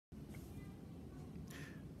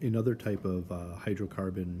Another type of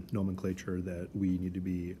hydrocarbon nomenclature that we need to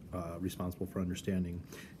be responsible for understanding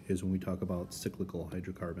is when we talk about cyclical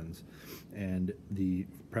hydrocarbons. And the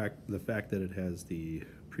fact that it has the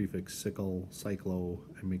prefix cycle, cyclo,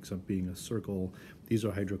 and makes up being a circle, these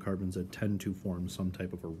are hydrocarbons that tend to form some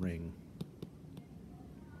type of a ring.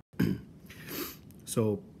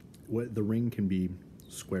 So the ring can be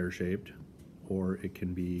square-shaped, or it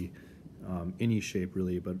can be any shape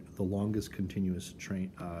really, but the longest continuous string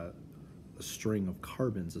of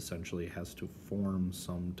carbons essentially has to form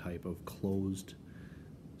some type of closed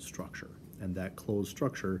structure, and that closed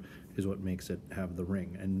structure is what makes it have the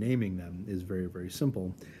ring. And naming them is very, very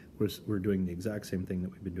simple. We're doing the exact same thing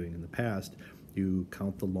that we've been doing in the past. You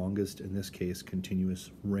count the longest, in this case,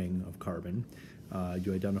 continuous ring of carbon.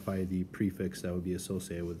 You identify the prefix that would be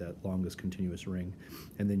associated with that longest continuous ring,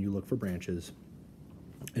 and then you look for branches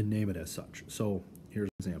and name it as such. So here's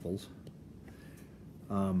examples.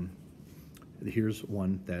 Here's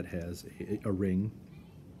one that has a ring,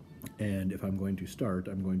 and if I'm going to start,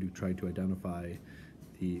 I'm going to try to identify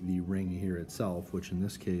the ring here itself, which in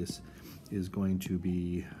this case is going to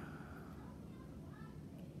be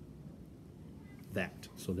that.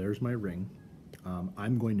 So there's my ring.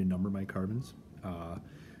 I'm going to number my carbons,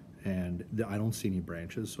 and I don't see any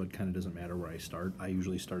branches, so it kind of doesn't matter where I start. I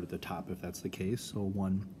usually start at the top if that's the case. So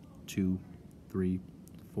 1, 2, 3,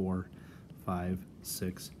 4, 5,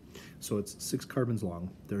 6. So it's 6 carbons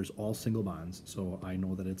long. There's all single bonds, so I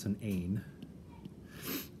know that it's an ane,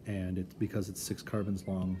 and it's because it's 6 carbons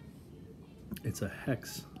long, it's a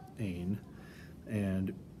hexane,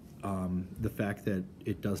 and the fact that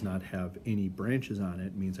it does not have any branches on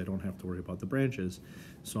it means I don't have to worry about the branches.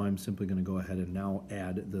 So I'm simply going to go ahead and now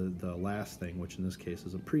add the last thing, which in this case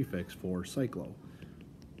is a prefix for cyclo.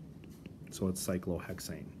 So it's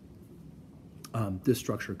cyclohexane. This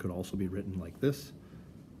structure could also be written like this.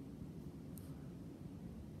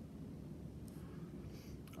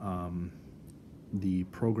 The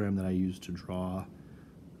program that I used to draw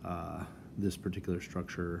this particular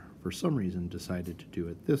structure, for some reason, decided to do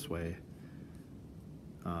it this way.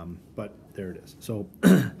 But there it is. So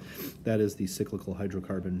that is the cyclical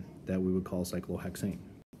hydrocarbon that we would call cyclohexane.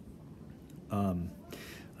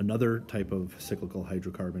 Another type of cyclical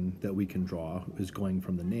hydrocarbon that we can draw is going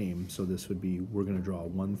from the name. So this would be, we're going to draw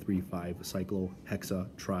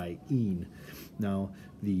 1,3,5-cyclohexatriene. Now,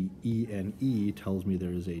 the E tells me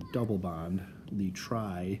there is a double bond. The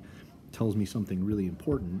tri tells me something really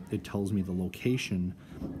important. It tells me the location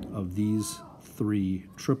of these three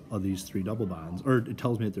double bonds, or it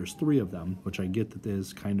tells me that there's 3 of them, which I get that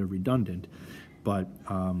is kind of redundant, but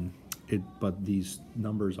these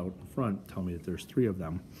numbers out in front tell me that there's 3 of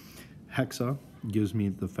them. Hexa gives me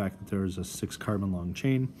the fact that there's a 6 carbon long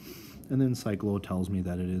chain, and then cyclo tells me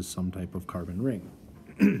that it is some type of carbon ring.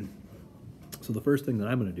 So the first thing that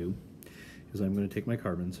I'm going to do is I'm going to take my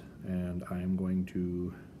carbons and I'm going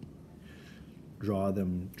to draw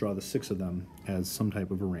the 6 of them as some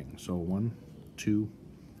type of a ring. So 1, 2,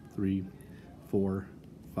 3, 4,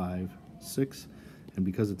 5, 6. And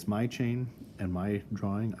because it's my chain and my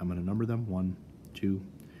drawing, I'm going to number them 1, 2,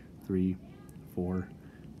 3, 4,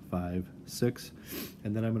 5, 6.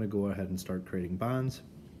 And then I'm going to go ahead and start creating bonds.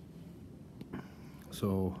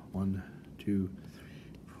 So 1, 2, 3,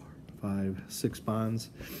 4, 5, 6 bonds.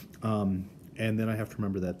 And then I have to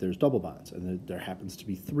remember that there's double bonds, and there happens to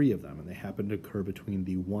be 3 of them, and they happen to occur between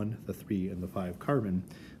the 1, the 3, and the 5 carbon.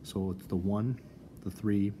 So it's the 1, the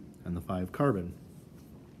 3, and the 5 carbon.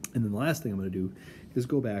 And then the last thing I'm going to do is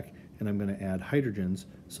go back and I'm going to add hydrogens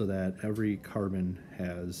so that every carbon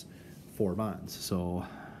has 4 bonds. So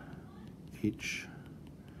H,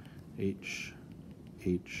 H,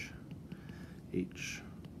 H, H,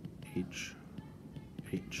 H,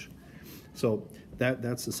 H. So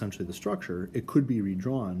that's essentially the structure. It could be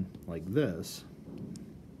redrawn like this.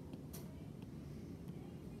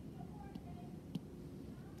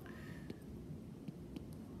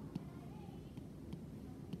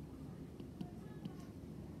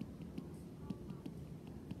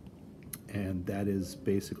 And that is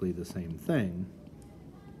basically the same thing.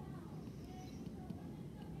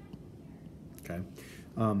 Okay.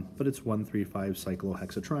 But it's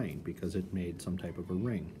 1,3,5-cyclohexatriene because it made some type of a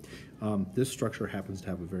ring. This structure happens to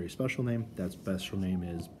have a very special name. That special name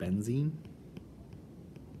is benzene.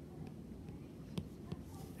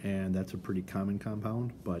 And that's a pretty common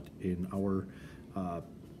compound, but in our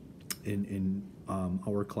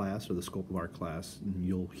our class, or the scope of our class,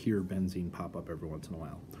 you'll hear benzene pop up every once in a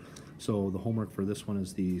while. So the homework for this one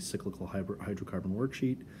is the cyclical hydrocarbon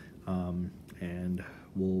worksheet, and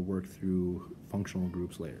we'll work through functional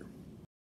groups later.